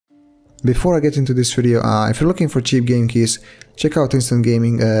Before I get into this video, if you're looking for cheap game keys, check out Instant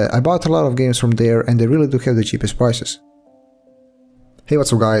Gaming. I bought a lot of games from there and they really do have the cheapest prices. Hey,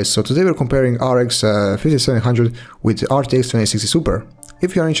 what's up guys, so today we're comparing RX 5700 with RTX 2060 Super.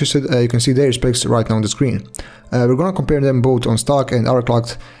 If you are interested, you can see their specs right now on the screen. We're gonna compare them both on stock and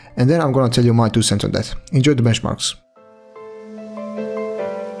overclocked, and then I'm gonna tell you my 2 cents on that. Enjoy the benchmarks.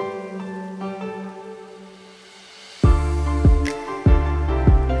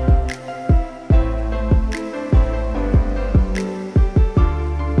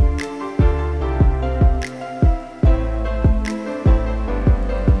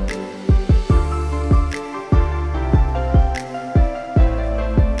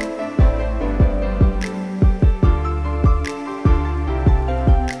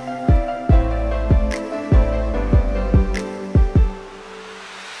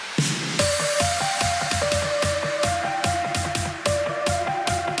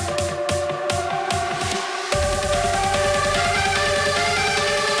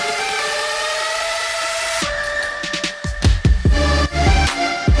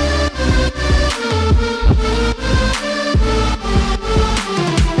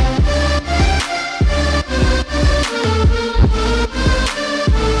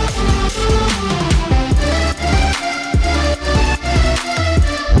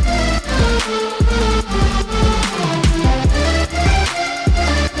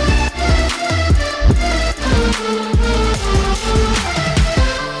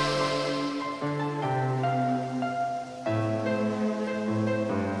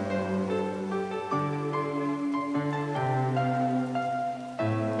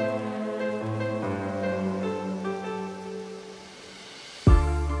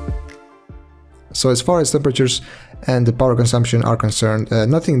 So as far as temperatures and the power consumption are concerned,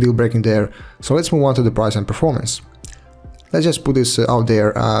 nothing deal breaking there, so let's move on to the price and performance. Let's just put this out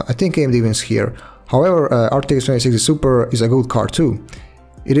there, I think AMD wins here. However, RTX 2060 Super is a good card too.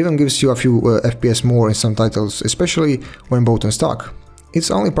 It even gives you a few FPS more in some titles, especially when both in stock.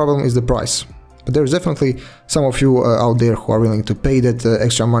 Its only problem is the price, but there's definitely some of you out there who are willing to pay that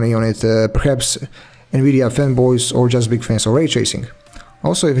extra money on it, perhaps Nvidia fanboys or just big fans of ray tracing.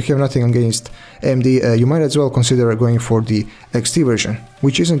 Also, if you have nothing against AMD, you might as well consider going for the XT version,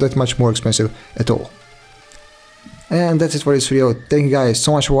 which isn't that much more expensive at all. And that's it for this video. Thank you guys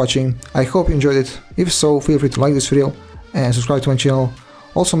so much for watching. I hope you enjoyed it. If so, feel free to like this video and subscribe to my channel.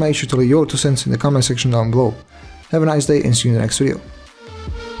 Also make sure to leave your 2 cents in the comment section down below. Have a nice day and see you in the next video.